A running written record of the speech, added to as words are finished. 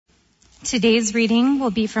Today's reading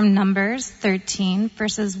will be from Numbers 13,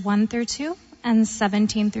 verses 1 through 2 and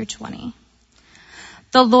 17 through 20.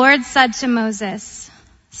 The Lord said to Moses,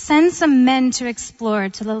 "Send some men to explore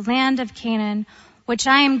to the land of Canaan, which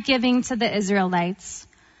I am giving to the Israelites.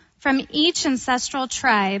 From each ancestral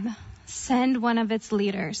tribe, send one of its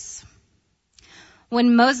leaders."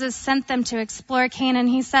 When Moses sent them to explore Canaan,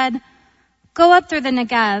 he said, "Go up through the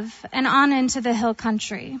Negev and on into the hill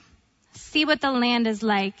country. See what the land is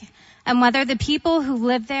like, and whether the people who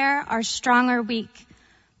live there are strong or weak,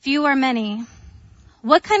 few or many.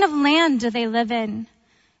 What kind of land do they live in?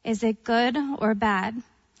 Is it good or bad?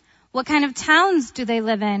 What kind of towns do they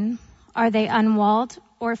live in? Are they unwalled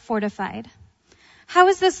or fortified? How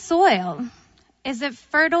is the soil? Is it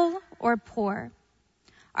fertile or poor?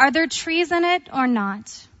 Are there trees in it or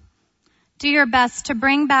not? Do your best to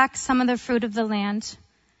bring back some of the fruit of the land."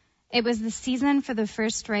 It was the season for the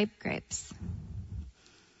first ripe grapes.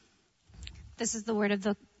 This is the word of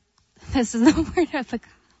the Bible.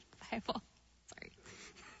 Sorry.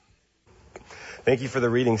 Thank you for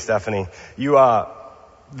the reading, Stephanie.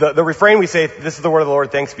 The refrain we say, "This is the word of the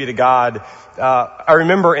Lord, thanks be to God." I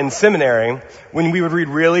remember in seminary when we would read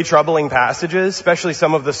really troubling passages, especially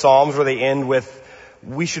some of the Psalms where they end with,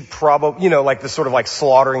 "We should probably," like the sort of like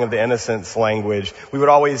slaughtering of the innocents language. We would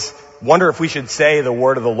always wonder if we should say the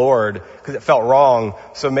word of the Lord because it felt wrong.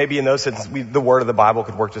 So maybe in those senses, the word of the Bible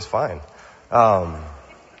could work just fine.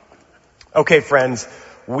 Okay, friends,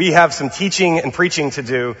 we have some teaching and preaching to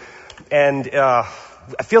do, and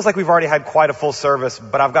it feels like we've already had quite a full service,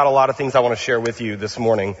 but I've got a lot of things I want to share with you this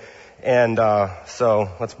morning. And so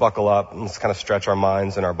let's buckle up and let's kind of stretch our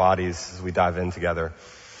minds and our bodies as we dive in together.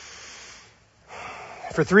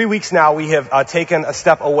 For 3 weeks now, we have taken a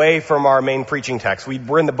step away from our main preaching text.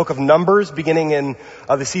 We're in the book of Numbers, beginning in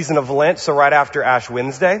the season of Lent, so right after Ash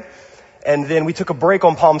Wednesday. And then we took a break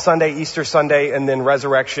on Palm Sunday, Easter Sunday, and then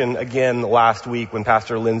Resurrection again last week when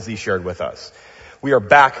Pastor Lindsay shared with us. We are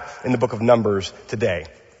back in the book of Numbers today.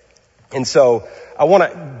 And so I want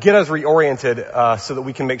to get us reoriented so that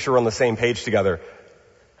we can make sure we're on the same page together.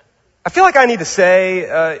 I feel like I need to say,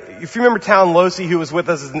 if you remember Town Losi, who was with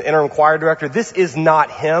us as an interim choir director, this is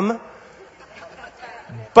not him.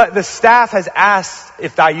 But the staff has asked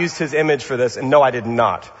if I used his image for this, and no, I did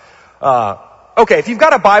not. Okay, if you've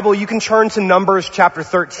got a Bible, you can turn to Numbers chapter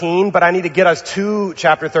 13, but I need to get us to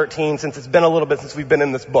chapter 13 since it's been a little bit since we've been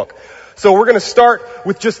in this book. So we're going to start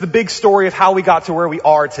with just the big story of how we got to where we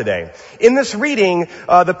are today. In this reading,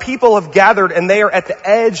 the people have gathered and they are at the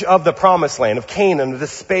edge of the promised land of Canaan,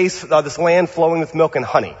 this space, this land flowing with milk and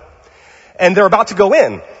honey. And they're about to go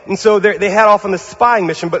in. And so they head off on this spying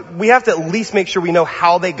mission, but we have to at least make sure we know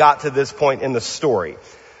how they got to this point in the story.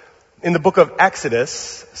 In the book of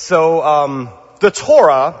Exodus, the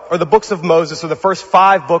Torah, or the books of Moses, are the first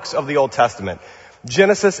 5 books of the Old Testament.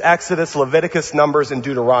 Genesis, Exodus, Leviticus, Numbers, and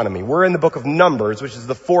Deuteronomy. We're in the book of Numbers, which is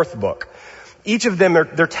the 4th book. Each of them,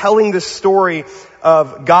 they're telling this story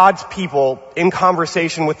of God's people in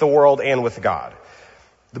conversation with the world and with God.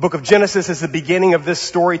 The book of Genesis is the beginning of this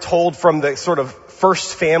story told from the sort of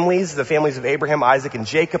first families, the families of Abraham, Isaac, and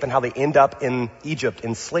Jacob, and how they end up in Egypt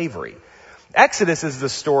in slavery. Exodus is the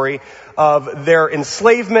story of their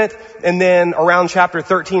enslavement, and then around chapter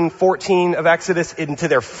 13, 14 of Exodus into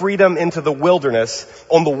their freedom into the wilderness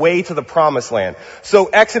on the way to the promised land. So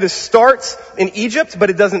Exodus starts in Egypt, but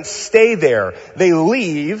it doesn't stay there. They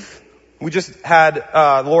leave. We just had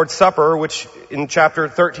the Lord's Supper, which in chapter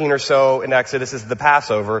 13 or so in Exodus is the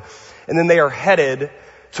Passover. And then they are headed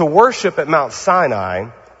to worship at Mount Sinai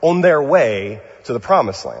on their way to the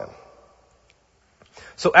promised land.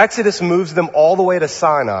 So Exodus moves them all the way to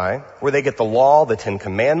Sinai, where they get the law, the 10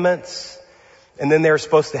 Commandments, and then they're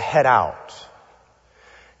supposed to head out.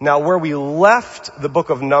 Now, where we left the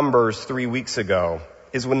book of Numbers 3 weeks ago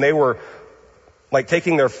is when they were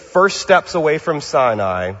taking their first steps away from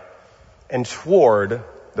Sinai and toward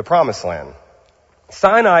the promised land.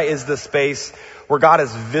 Sinai is the space where God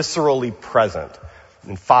is viscerally present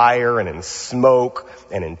in fire and in smoke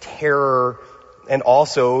and in terror, and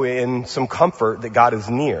also in some comfort that God is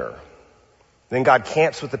near. Then God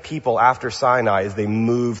camps with the people after Sinai as they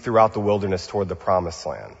move throughout the wilderness toward the promised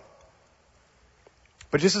land.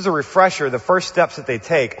 But just as a refresher, the first steps that they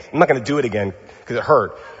take, I'm not going to do it again because it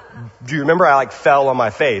hurt. Do you remember I fell on my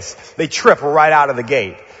face? They trip right out of the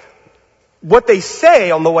gate. What they say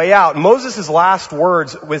on the way out, Moses' last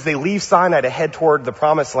words as they leave Sinai to head toward the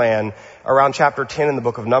promised land around chapter 10 in the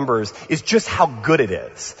book of Numbers, is just how good it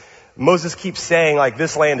is. Moses keeps saying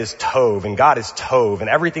this land is tov and God is tov and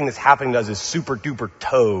everything that's happening to us is super duper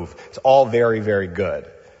tov. It's all very, very good.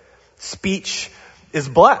 Speech is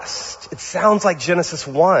blessed. It sounds like Genesis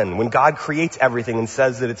 1 when God creates everything and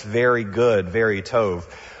says that it's very good, very tov.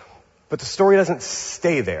 But the story doesn't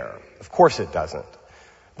stay there. Of course it doesn't.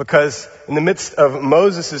 Because in the midst of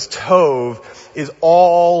Moses' tov is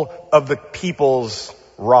all of the people's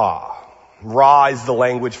ra. Ra is the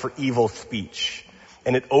language for evil speech.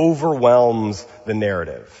 And it overwhelms the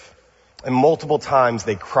narrative. And multiple times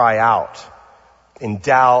they cry out in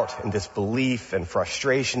doubt and disbelief and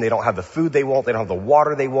frustration. They don't have the food they want. They don't have the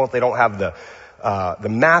water they want. They don't have the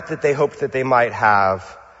map that they hoped that they might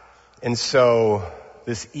have. And so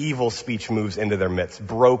this evil speech moves into their midst.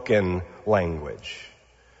 Broken language.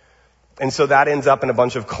 And so that ends up in a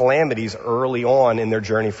bunch of calamities early on in their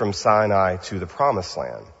journey from Sinai to the Promised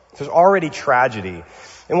Land. There's already tragedy.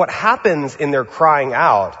 And what happens in their crying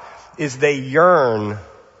out is they yearn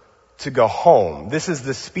to go home. This is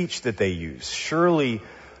the speech that they use. Surely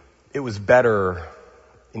it was better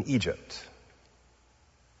in Egypt.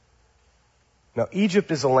 Now,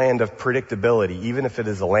 Egypt is a land of predictability, even if it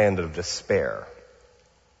is a land of despair.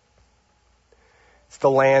 It's the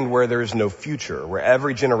land where there's no future, where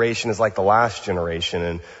every generation is like the last generation,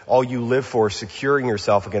 and all you live for is securing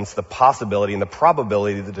yourself against the possibility and the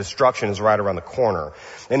probability that destruction is right around the corner.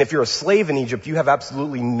 And if you're a slave in Egypt, you have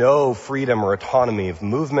absolutely no freedom or autonomy of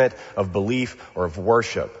movement, of belief, or of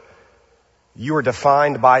worship. You are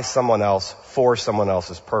defined by someone else for someone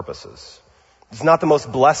else's purposes. It's not the most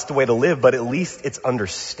blessed way to live, but at least it's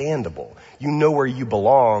understandable. You know where you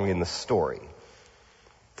belong in the story.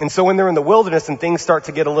 And so when they're in the wilderness and things start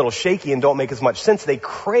to get a little shaky and don't make as much sense, they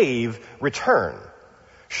crave return.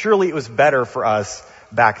 Surely it was better for us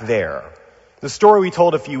back there. The story we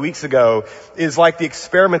told a few weeks ago is like the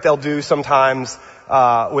experiment they'll do sometimes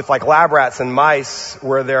with like lab rats and mice,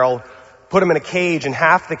 where they'll put them in a cage and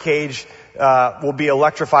half the cage will be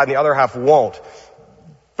electrified and the other half won't.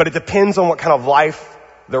 But it depends on what kind of life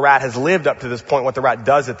the rat has lived up to this point, what the rat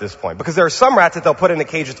does at this point. Because there are some rats that they'll put in a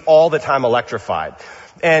cage that's all the time electrified.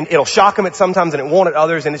 And it'll shock them at sometimes and it won't at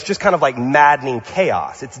others, and it's just kind of like maddening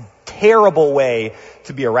chaos. It's a terrible way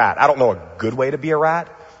to be a rat. I don't know a good way to be a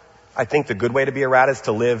rat. I think the good way to be a rat is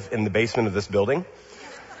to live in the basement of this building.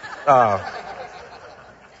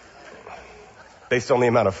 Based on the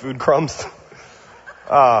amount of food crumbs.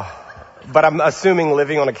 But I'm assuming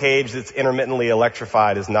living on a cage that's intermittently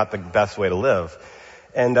electrified is not the best way to live.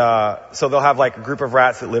 And so they'll have like a group of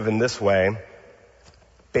rats that live in this way.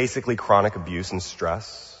 Basically chronic abuse and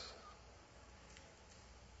stress.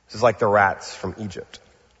 This is like the rats from Egypt.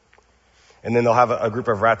 And then they'll have a group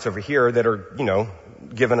of rats over here that are,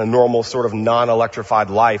 given a normal sort of non-electrified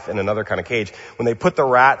life in another kind of cage. When they put the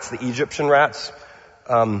rats, the Egyptian rats,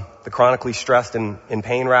 the chronically stressed and in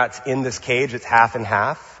pain rats in this cage, it's half and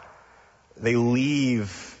half. They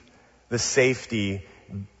leave the safety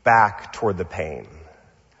back toward the pain.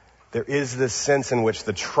 There is this sense in which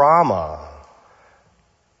the trauma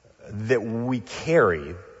that we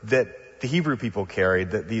carry, that the Hebrew people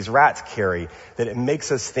carried, that these rats carry, that it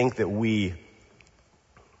makes us think that we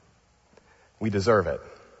deserve it.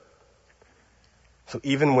 So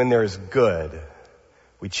even when there's good,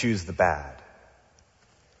 we choose the bad.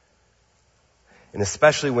 And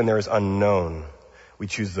especially when there is unknown, we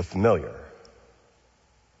choose the familiar.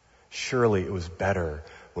 Surely it was better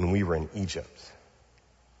when we were in Egypt.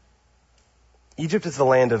 Egypt is the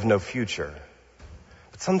land of no future.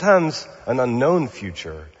 But sometimes an unknown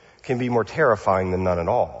future can be more terrifying than none at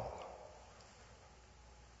all.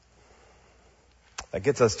 That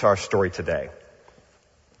gets us to our story today.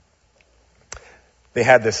 They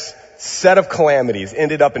had this set of calamities,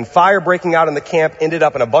 ended up in fire breaking out in the camp, ended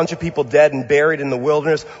up in a bunch of people dead and buried in the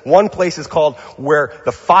wilderness. One place is called where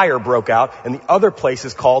the fire broke out, and the other place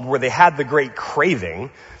is called where they had the great craving.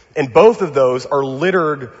 And both of those are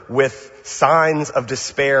littered with signs of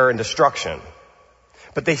despair and destruction.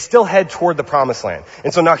 But they still head toward the Promised Land.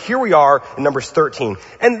 And so now here we are in Numbers 13.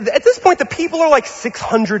 And at this point, the people are like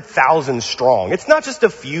 600,000 strong. It's not just a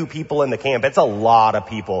few people in the camp. It's a lot of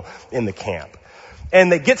people in the camp.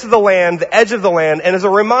 And they get to the land, the edge of the land. And as a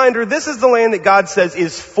reminder, this is the land that God says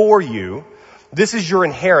is for you. This is your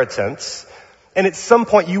inheritance. And at some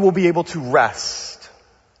point, you will be able to rest.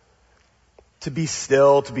 To be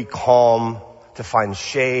still, to be calm, to find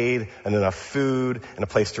shade and enough food and a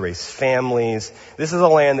place to raise families. This is a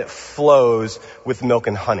land that flows with milk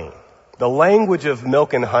and honey. The language of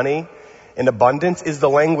milk and honey in abundance is the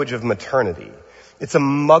language of maternity. It's a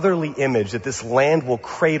motherly image that this land will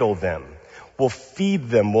cradle them, will feed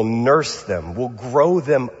them, will nurse them, will grow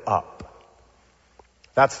them up.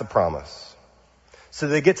 That's the promise. So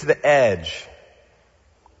they get to the edge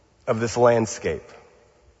of this landscape.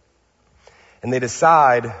 And they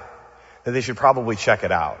decide that they should probably check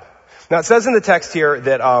it out. Now it says in the text here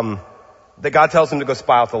that God tells them to go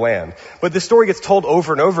spy out the land. But this story gets told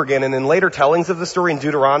over and over again, and in later tellings of the story in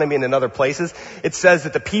Deuteronomy and in other places, it says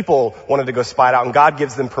that the people wanted to go spy it out and God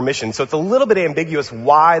gives them permission. So it's a little bit ambiguous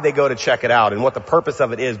why they go to check it out and what the purpose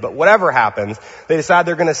of it is. But whatever happens, they decide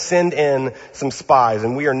they're going to send in some spies,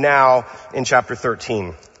 and we are now in chapter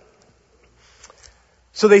 13.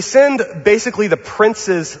 So they send basically the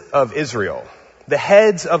princes of Israel, the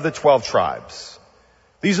heads of the 12 tribes.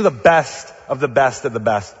 These are the best of the best of the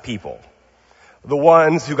best people. The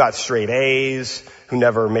ones who got straight A's, who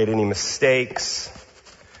never made any mistakes.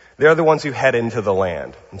 They're the ones who head into the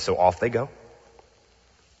land. And so off they go.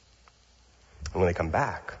 And when they come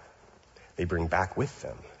back, they bring back with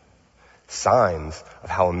them signs of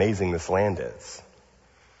how amazing this land is.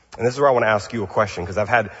 And this is where I want to ask you a question, because I've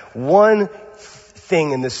had one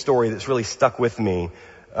thing in this story that's really stuck with me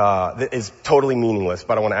that is totally meaningless,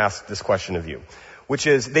 but I want to ask this question of you, which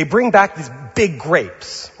is they bring back these big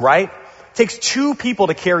grapes, right? It takes 2 people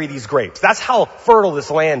to carry these grapes. That's how fertile this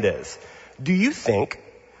land is. Do you think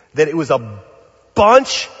that it was a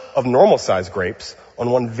bunch of normal-sized grapes on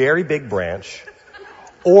one very big branch,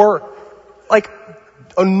 or like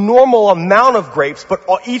a normal amount of grapes, but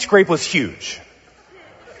each grape was huge?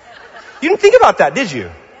 You didn't think about that, did you?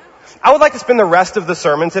 I would like to spend the rest of the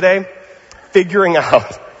sermon today figuring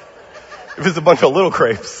out if it's a bunch of little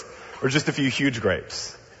grapes or just a few huge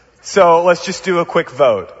grapes. So let's just do a quick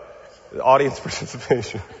vote. Audience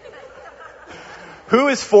participation. Who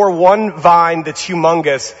is for one vine that's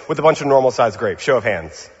humongous with a bunch of normal-sized grapes? Show of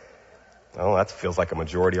hands. Oh, that feels like a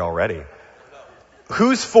majority already.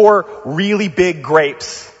 Who's for really big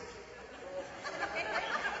grapes?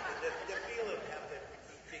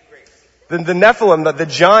 The Nephilim, the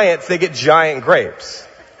giants, they get giant grapes.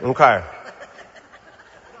 Okay.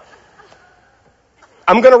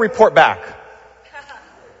 I'm going to report back.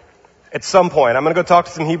 At some point, I'm going to go talk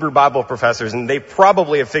to some Hebrew Bible professors, and they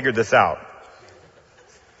probably have figured this out.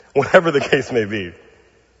 Whatever the case may be.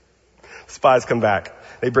 Spies come back.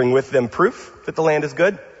 They bring with them proof that the land is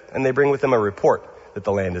good, and they bring with them a report that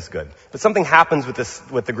the land is good. But something happens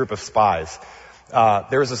with the group of spies.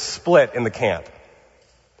 There's a split in the camp.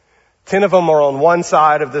 10 of them are on one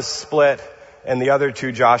side of this split, and the other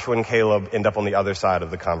 2, Joshua and Caleb, end up on the other side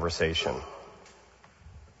of the conversation. I'll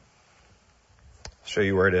show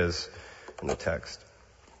you where it is in the text.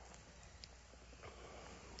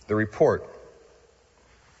 The report.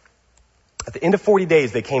 At the end of 40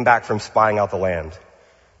 days, they came back from spying out the land.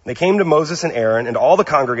 They came to Moses and Aaron and all the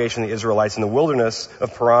congregation of the Israelites in the wilderness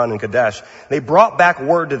of Paran and Kadesh. They brought back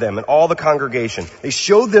word to them and all the congregation. They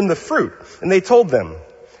showed them the fruit, and they told them,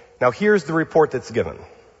 now here's the report that's given.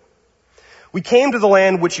 We came to the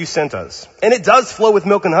land which you sent us, and it does flow with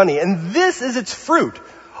milk and honey, and this is its fruit.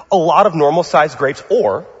 A lot of normal-sized grapes,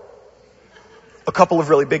 or a couple of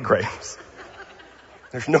really big grapes.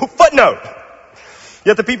 There's no footnote.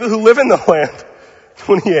 Yet the people who live in the land,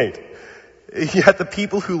 28, yet the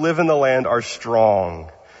people who live in the land are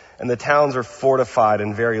strong, and the towns are fortified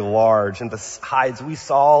and very large. And besides, we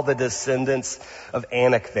saw the descendants of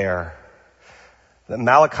Anak there. The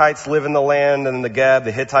Amalekites live in the land, and the Geb,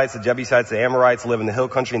 the Hittites, the Jebusites, the Amorites live in the hill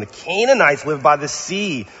country, and the Canaanites live by the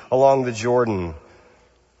sea along the Jordan.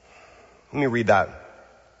 Let me read that,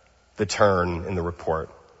 the turn in the report.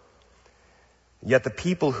 Yet the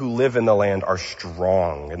people who live in the land are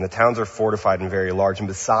strong, and the towns are fortified and very large, and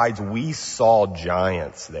besides, we saw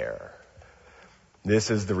giants there. This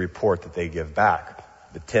is the report that they give back,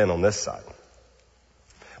 the 10 on this side.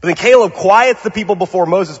 But then Caleb quiets the people before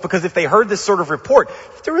Moses, because if they heard this sort of report, you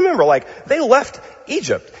have to remember, they left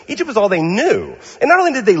Egypt. Egypt was all they knew. And not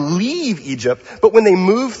only did they leave Egypt, but when they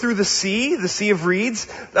moved through the Sea of Reeds,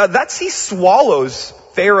 that sea swallows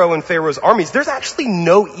Pharaoh and Pharaoh's armies. There's actually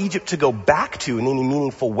no Egypt to go back to in any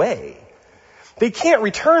meaningful way. They can't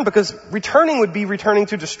return, because returning would be returning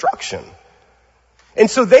to destruction. And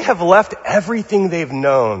so they have left everything they've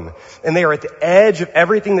known, and they are at the edge of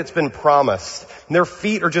everything that's been promised. And their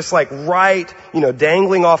feet are just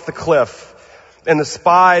dangling off the cliff. And the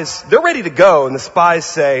spies, they're ready to go, and the spies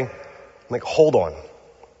say, hold on.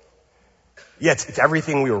 Yeah, it's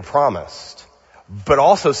everything we were promised, but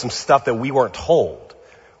also some stuff that we weren't told,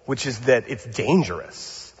 which is that it's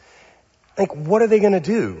dangerous. What are they going to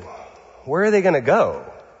do? Where are they going to go?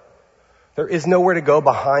 There is nowhere to go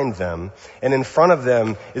behind them, and in front of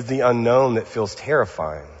them is the unknown that feels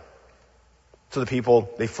terrifying. So the people,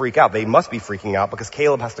 they freak out. They must be freaking out, because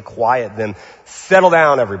Caleb has to quiet them. Settle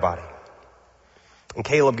down, everybody. And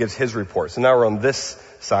Caleb gives his report. So now we're on this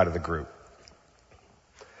side of the group.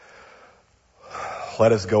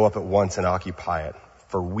 Let us go up at once and occupy it.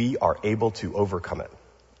 for we are able to overcome it.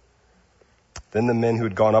 Then the men who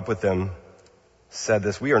had gone up with them said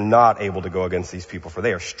this, we are not able to go against these people, for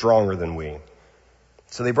they are stronger than we.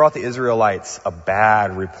 So they brought the Israelites a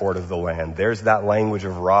bad report of the land. There's that language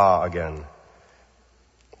of Ra again.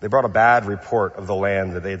 They brought a bad report of the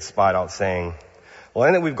land that they had spied out, saying, the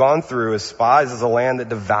land that we've gone through as spies is a land that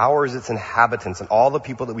devours its inhabitants, and all the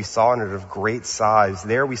people that we saw in it of great size.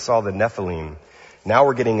 There we saw the Nephilim. Now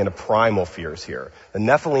we're getting into primal fears here. The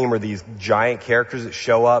Nephilim are these giant characters that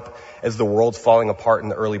show up as the world's falling apart in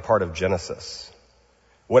the early part of Genesis.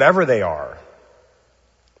 Whatever they are,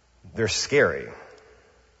 they're scary.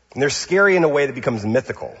 And they're scary in a way that becomes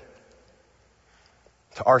mythical.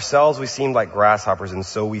 To ourselves we seemed like grasshoppers, and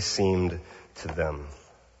so we seemed to them.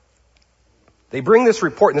 They bring this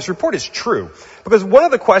report, and this report is true. Because one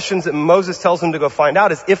of the questions that Moses tells them to go find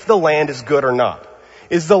out is if the land is good or not.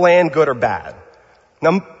 Is the land good or bad?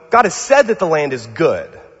 Now, God has said that the land is good,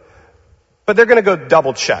 but they're going to go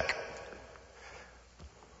double check.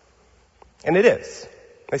 And it is.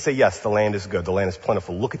 They say, yes, the land is good. The land is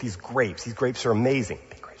plentiful. Look at these grapes. These grapes are amazing.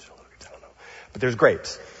 Big grapes or little grapes, I don't know. But there's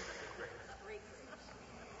grapes.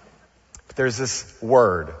 But there's this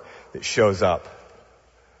word that shows up.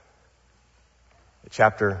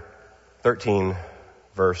 Chapter 13,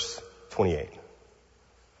 verse 28.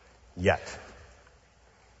 Yet.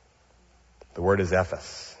 The word is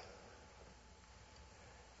ephas.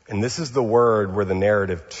 And this is the word where the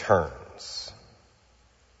narrative turns.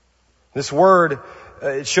 This word,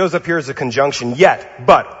 it shows up here as a conjunction, yet,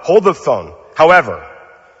 but, hold the phone. However,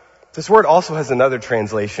 this word also has another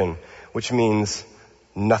translation, which means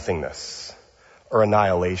nothingness or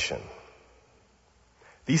annihilation.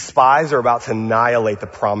 These spies are about to annihilate the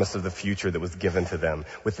promise of the future that was given to them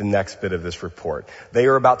with the next bit of this report. They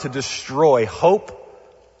are about to destroy hope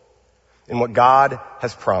in what God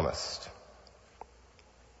has promised.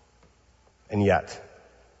 And yet,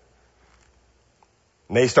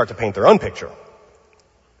 they start to paint their own picture.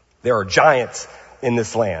 There are giants in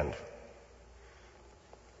this land.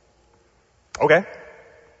 Okay.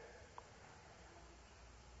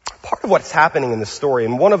 Part of what's happening in the story,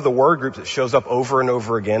 and one of the word groups that shows up over and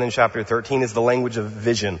over again in chapter 13 is the language of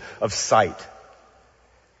vision, of sight.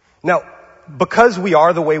 Now, because we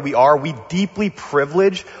are the way we are, we deeply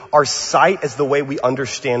privilege our sight as the way we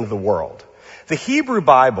understand the world. The Hebrew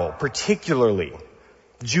Bible, particularly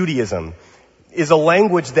Judaism, is a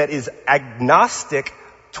language that is agnostic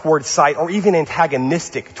towards sight or even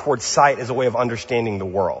antagonistic towards sight as a way of understanding the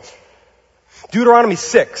world. Deuteronomy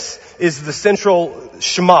 6 is the central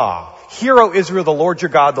Shema. Hear, O Israel, the Lord your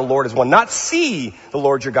God, the Lord is one. Not see the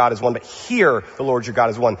Lord your God is one, but hear the Lord your God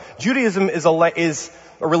is one. Judaism is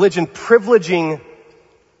a religion privileging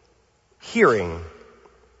hearing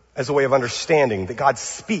as a way of understanding that God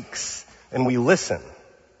speaks and we listen.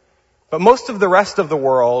 But most of the rest of the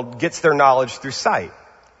world gets their knowledge through sight.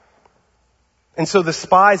 And so the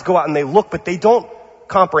spies go out and they look, but they don't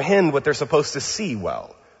comprehend what they're supposed to see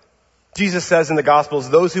well. Jesus says in the Gospels,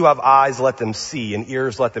 those who have eyes, let them see, and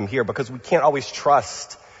ears, let them hear, because we can't always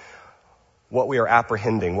trust what we are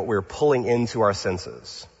apprehending, what we are pulling into our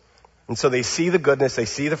senses. And so they see the goodness, they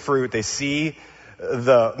see the fruit, they see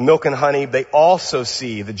the milk and honey, they also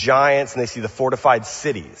see the giants, and they see the fortified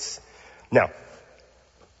cities. Now,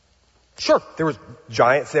 sure, there was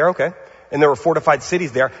giants there, okay, and there were fortified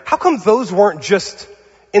cities there. How come those weren't just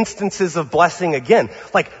instances of blessing again?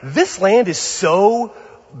 Like, this land is so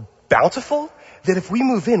bountiful that if we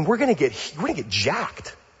move in, we're gonna get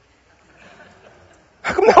jacked.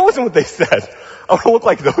 How come that wasn't what they said? I want to look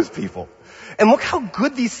like those people. And look how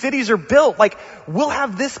good these cities are built. Like, we'll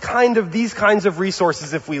have these kinds of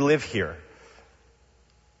resources if we live here.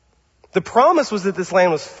 The promise was that this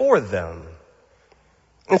land was for them.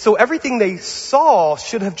 And so everything they saw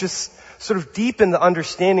should have just sort of deepened the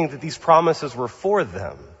understanding that these promises were for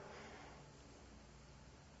them.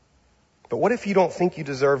 But what if you don't think you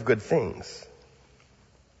deserve good things?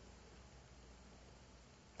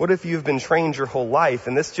 What if you've been trained your whole life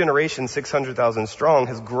and this generation, 600,000 strong,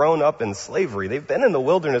 has grown up in slavery? They've been in the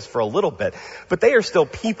wilderness for a little bit, but they are still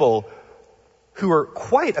people who are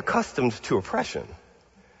quite accustomed to oppression.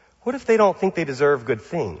 What if they don't think they deserve good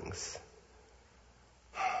things?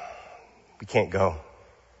 We can't go.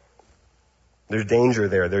 There's danger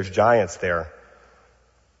there. There's giants there.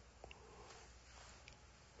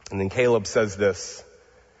 And then Caleb says this,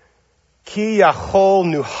 Ki yachol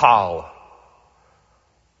nuhal.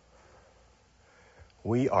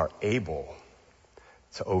 We are able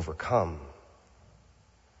to overcome.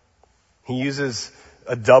 He uses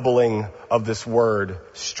a doubling of this word,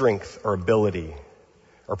 strength or ability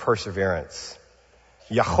or perseverance.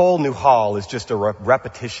 Yachol Nuhal is just a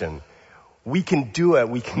repetition. We can do it,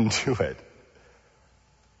 we can do it.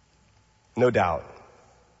 No doubt.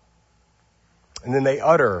 And then they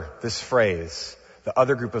utter this phrase, the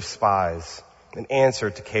other group of spies, in answer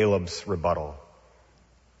to Caleb's rebuttal.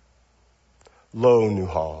 Lo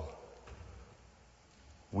Nuhal,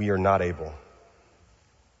 we are not able.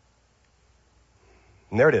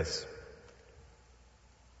 And there it is.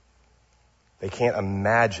 They can't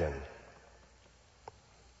imagine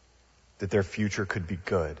that their future could be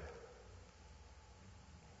good.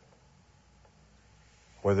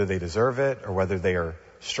 Whether they deserve it or whether they are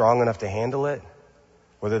strong enough to handle it,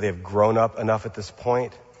 whether they have grown up enough at this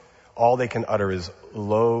point, all they can utter is,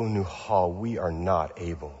 Lo Nuhal, we are not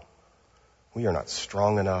able. We are not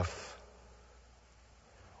strong enough.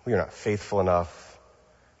 We are not faithful enough.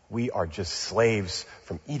 We are just slaves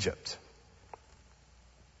from Egypt.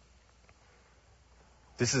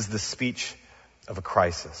 This is the speech of a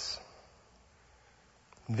crisis.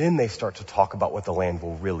 Then they start to talk about what the land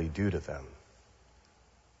will really do to them.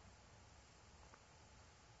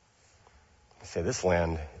 They say this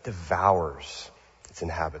land devours its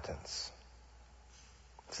inhabitants.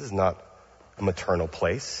 This is not a maternal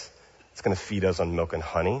place. It's going to feed us on milk and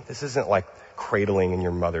honey. This isn't like cradling in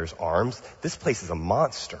your mother's arms. This place is a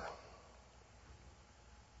monster.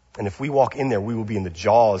 And if we walk in there, we will be in the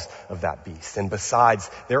jaws of that beast. And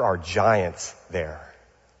besides, there are giants there.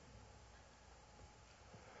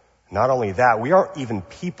 Not only that, we aren't even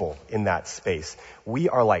people in that space. We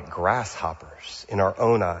are like grasshoppers in our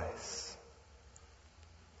own eyes.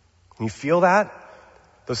 Can you feel that?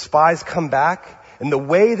 Those spies come back, and the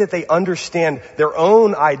way that they understand their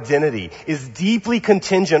own identity is deeply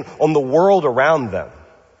contingent on the world around them.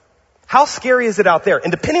 How scary is it out there?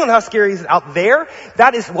 And depending on how scary is it out there,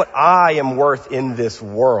 that is what I am worth in this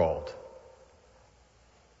world.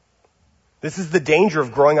 This is the danger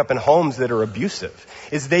of growing up in homes that are abusive,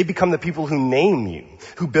 is they become the people who name you,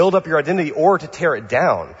 who build up your identity or to tear it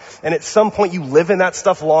down. And at some point you live in that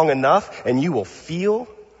stuff long enough and you will feel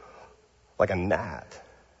like a gnat.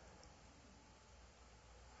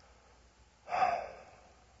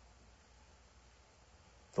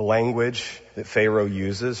 The language that Pharaoh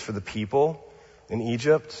uses for the people in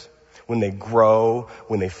Egypt, when they grow,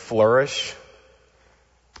 when they flourish,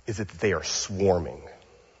 is that they are swarming.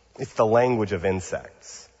 It's the language of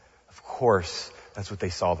insects. Of course, that's what they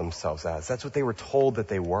saw themselves as. That's what they were told that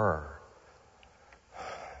they were.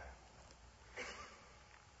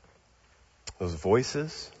 Those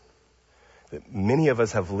voices that many of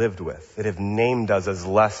us have lived with, that have named us as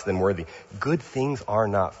less than worthy. Good things are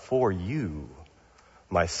not for you.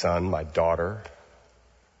 My son, my daughter,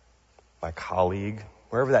 my colleague,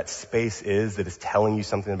 wherever that space is that is telling you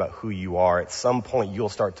something about who you are, at some point you'll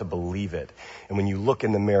start to believe it. And when you look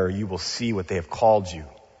in the mirror, you will see what they have called you.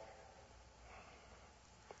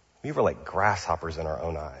 We were like grasshoppers in our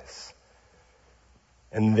own eyes.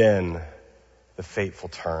 And then the fateful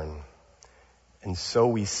turn. And so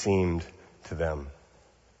we seemed to them.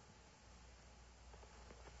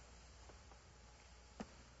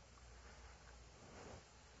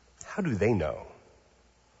 How do they know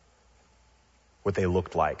what they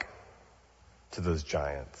looked like to those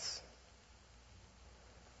giants?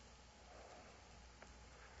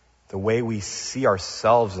 The way we see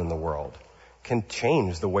ourselves in the world can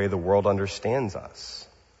change the way the world understands us.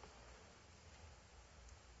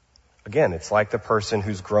 Again, it's like the person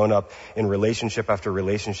who's grown up in relationship after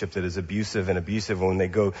relationship that is abusive and abusive. And when they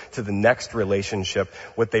go to the next relationship,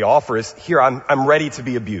 what they offer is, here, I'm ready to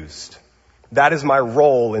be abused. That is my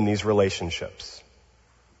role in these relationships.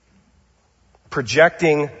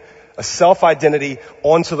 Projecting a self-identity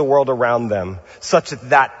onto the world around them such that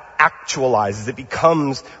that actualizes, it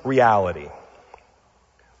becomes reality.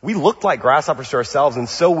 We looked like grasshoppers to ourselves, and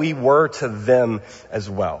so we were to them as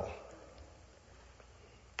well.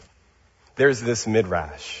 There's this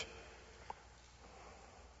midrash.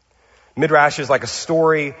 Midrash is like a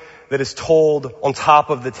story that is told on top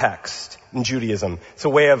of the text in Judaism. It's a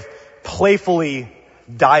way of playfully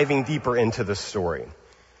diving deeper into the story.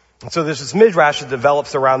 And so there's this midrash that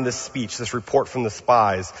develops around this speech, this report from the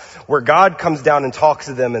spies, where God comes down and talks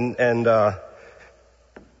to them and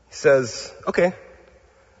says, okay,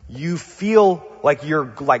 you feel like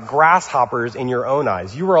you're like grasshoppers in your own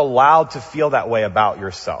eyes. You are allowed to feel that way about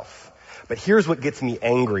yourself. But here's what gets me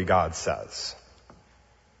angry, God says.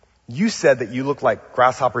 You said that you look like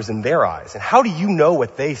grasshoppers in their eyes. And how do you know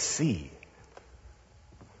what they see?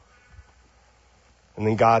 And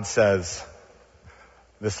then God says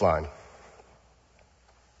this line.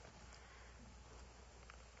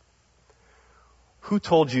 Who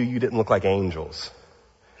told you you didn't look like angels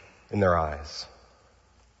in their eyes?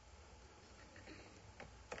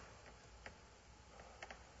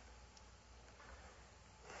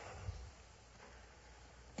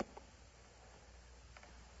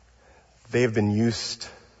 They have been used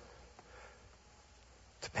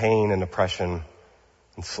to pain and oppression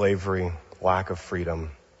and slavery, lack of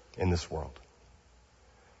freedom in this world.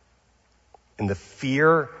 And the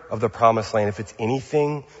fear of the promised land, if it's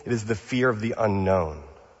anything, it is the fear of the unknown.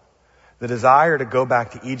 The desire to go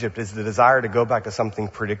back to Egypt is the desire to go back to something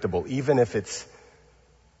predictable, even if it's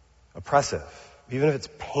oppressive, even if it's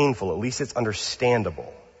painful, at least it's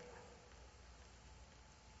understandable.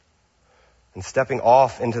 And stepping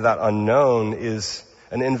off into that unknown is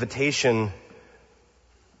an invitation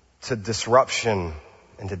to disruption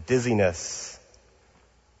and to dizziness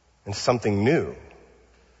and something new.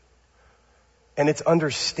 And it's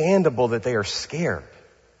understandable that they are scared.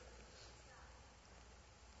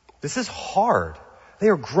 This is hard. They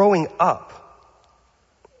are growing up.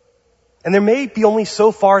 And there may be only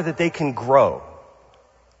so far that they can grow.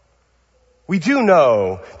 We do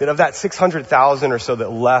know that of that 600,000 or so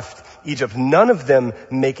that left Egypt, none of them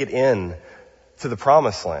make it in to the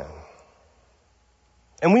promised land.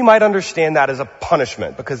 And we might understand that as a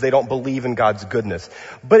punishment because they don't believe in God's goodness.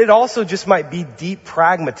 But it also just might be deep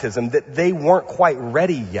pragmatism that they weren't quite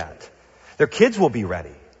ready yet. Their kids will be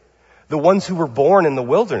ready. The ones who were born in the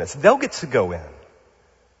wilderness, they'll get to go in.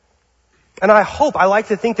 And I like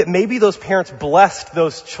to think that maybe those parents blessed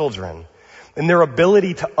those children in their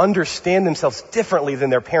ability to understand themselves differently than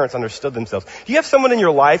their parents understood themselves. Do you have someone in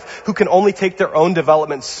your life who can only take their own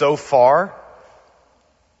development so far?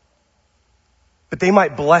 But they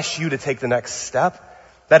might bless you to take the next step?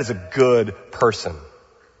 That is a good person.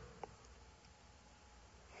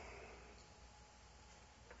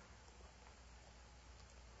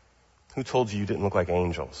 Who told you didn't look like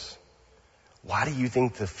angels? Why do you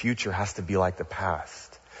think the future has to be like the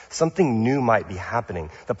past? Something new might be happening.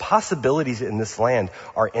 The possibilities in this land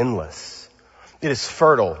are endless. It is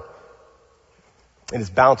fertile. It is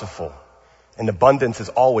bountiful. And abundance is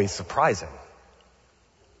always surprising.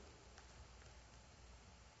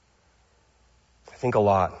 I think a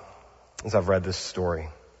lot as I've read this story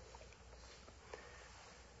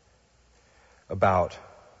about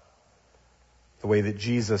the way that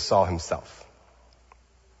Jesus saw himself.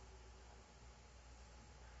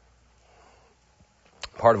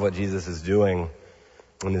 Part of what Jesus is doing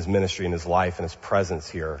in his ministry, in his life, and his presence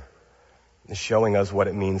here is showing us what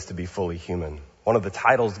it means to be fully human. One of the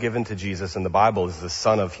titles given to Jesus in the Bible is the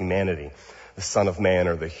Son of Humanity, the Son of Man,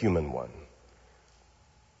 or the Human One.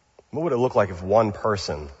 What would it look like if one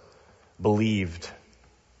person believed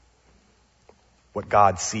what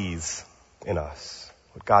God sees in us,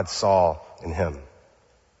 what God saw in him?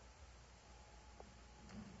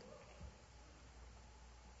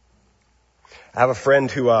 I have a friend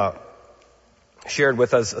who shared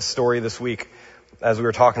with us a story this week as we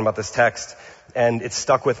were talking about this text, and it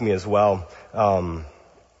stuck with me as well.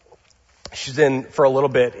 She's in for a little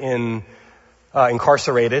bit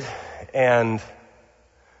incarcerated, and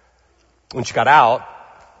when she got out,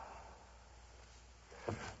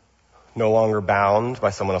 no longer bound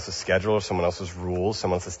by someone else's schedule or someone else's rules,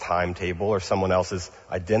 someone else's timetable or someone else's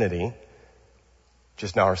identity,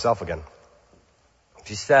 just now herself again.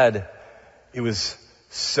 She said it was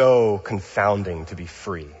so confounding to be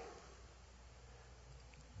free.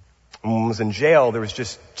 When I was in jail, there was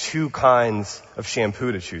just 2 kinds of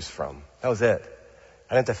shampoo to choose from. That was it.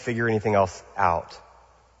 I didn't have to figure anything else out.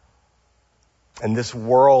 And this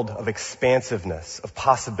world of expansiveness, of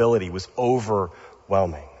possibility, was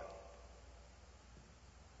overwhelming.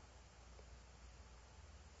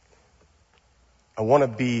 I want to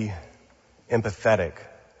be empathetic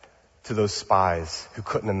to those spies who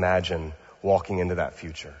couldn't imagine walking into that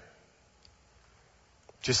future.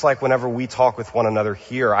 Just like whenever we talk with one another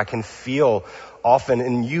here, I can feel often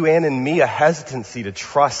in you and in me a hesitancy to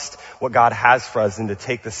trust what God has for us and to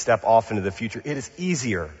take the step off into the future. It is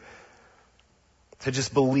easier to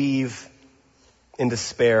just believe in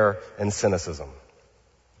despair and cynicism.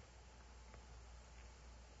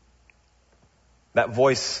 That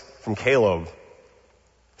voice from Caleb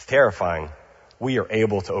is terrifying. We are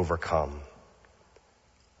able to overcome.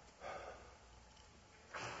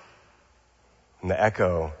 And the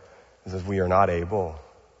echo says we are not able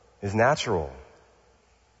is natural.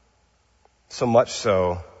 So much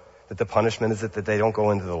so that the punishment is that they don't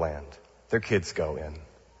go into the land. Their kids go in.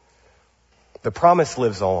 The promise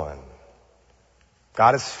lives on.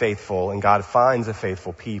 God is faithful and God finds a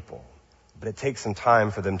faithful people. But it takes some time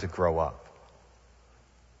for them to grow up.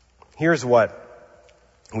 Here's what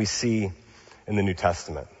we see in the New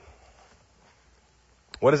Testament.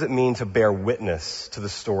 What does it mean to bear witness to the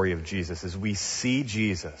story of Jesus? As we see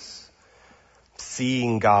Jesus,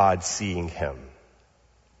 seeing God, seeing him.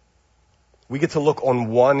 We get to look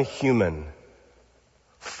on one human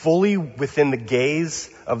fully within the gaze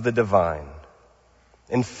of the divine,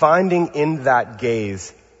 and finding in that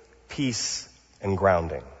gaze peace and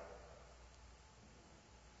grounding.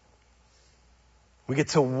 We get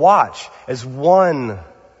to watch as one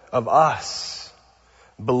of us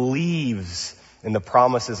believes in the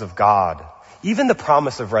promises of God, even the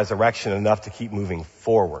promise of resurrection, enough to keep moving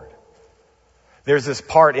forward. There's this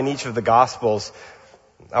part in each of the Gospels.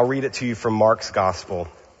 I'll read it to you from Mark's Gospel.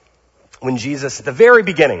 When Jesus, at the very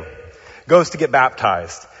beginning, goes to get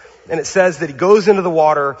baptized. And it says that he goes into the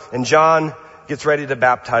water and John gets ready to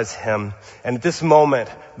baptize him. And at this moment,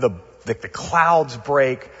 the clouds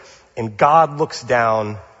break and God looks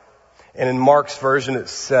down. And in Mark's version, it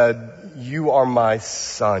said, "You are my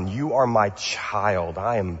son. You are my child.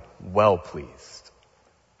 I am well pleased."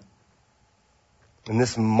 And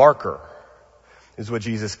this marker is what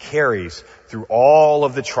Jesus carries through all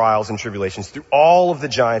of the trials and tribulations, through all of the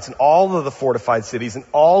giants and all of the fortified cities and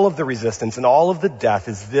all of the resistance and all of the death,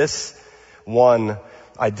 is this one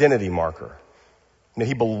identity marker, that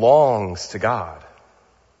he belongs to God.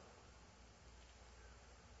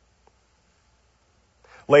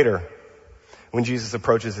 Later, when Jesus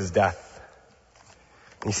approaches his death,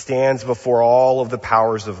 he stands before all of the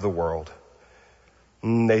powers of the world,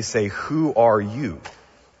 and they say, "Who are you?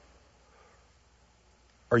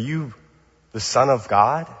 Are you the Son of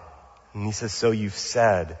God?" And he says, "So you've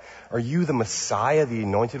said." "Are you the Messiah, the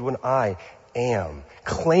Anointed One?" "I am."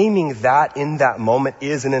 Claiming that in that moment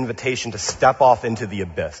is an invitation to step off into the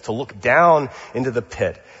abyss, to look down into the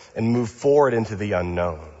pit and move forward into the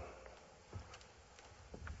unknown.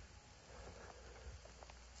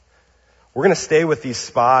 We're going to stay with these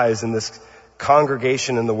spies in this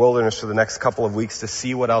congregation in the wilderness for the next couple of weeks to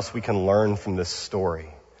see what else we can learn from this story.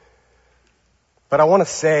 But I want to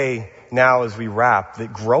say now as we wrap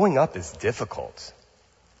that growing up is difficult.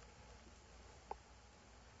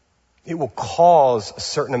 It will cause a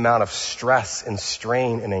certain amount of stress and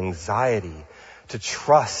strain and anxiety to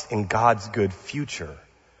trust in God's good future.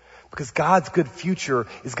 Because God's good future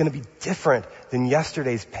is going to be different than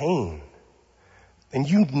yesterday's pain. And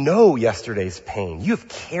you know yesterday's pain. You've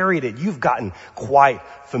carried it. You've gotten quite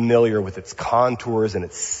familiar with its contours and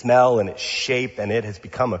its smell and its shape, and it has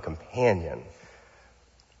become a companion.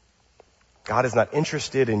 God is not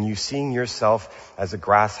interested in you seeing yourself as a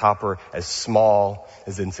grasshopper, as small,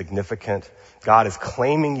 as insignificant. God is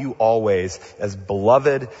claiming you always as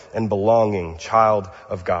beloved and belonging child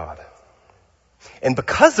of God. And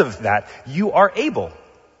because of that, you are able.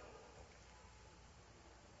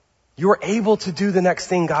 You are able to do the next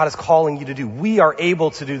thing God is calling you to do. We are able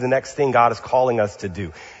to do the next thing God is calling us to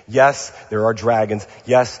do. Yes, there are dragons.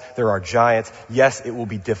 Yes, there are giants. Yes, it will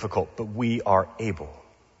be difficult, but we are able.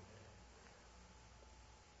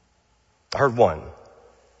 I heard one.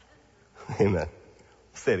 Amen.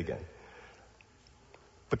 Say it again.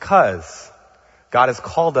 Because God has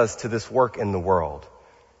called us to this work in the world.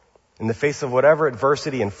 In the face of whatever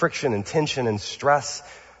adversity and friction and tension and stress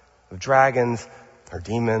of dragons or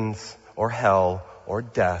demons or hell or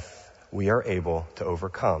death, we are able to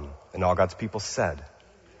overcome. And all God's people said,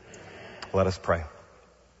 let us pray.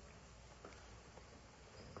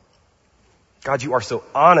 God, you are so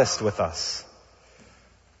honest with us.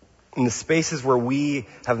 In the spaces where we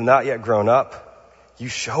have not yet grown up, you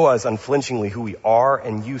show us unflinchingly who we are,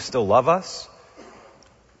 and you still love us.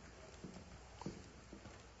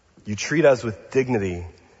 You treat us with dignity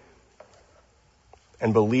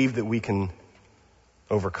and believe that we can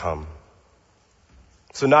overcome.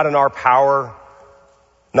 So not in our power,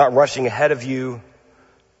 not rushing ahead of you,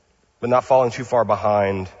 but not falling too far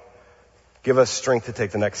behind. Give us strength to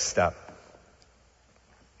take the next step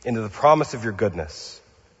into the promise of your goodness.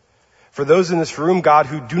 For those in this room, God,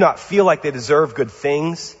 who do not feel like they deserve good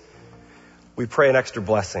things, we pray an extra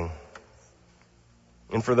blessing.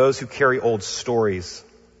 And for those who carry old stories,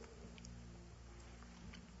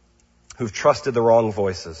 who've trusted the wrong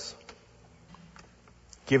voices,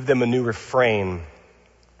 give them a new refrain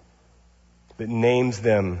that names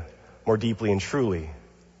them more deeply and truly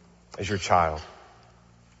as your child.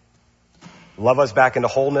 Love us back into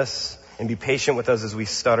wholeness and be patient with us as we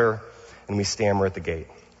stutter and we stammer at the gate.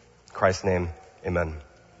 In Christ's name, amen.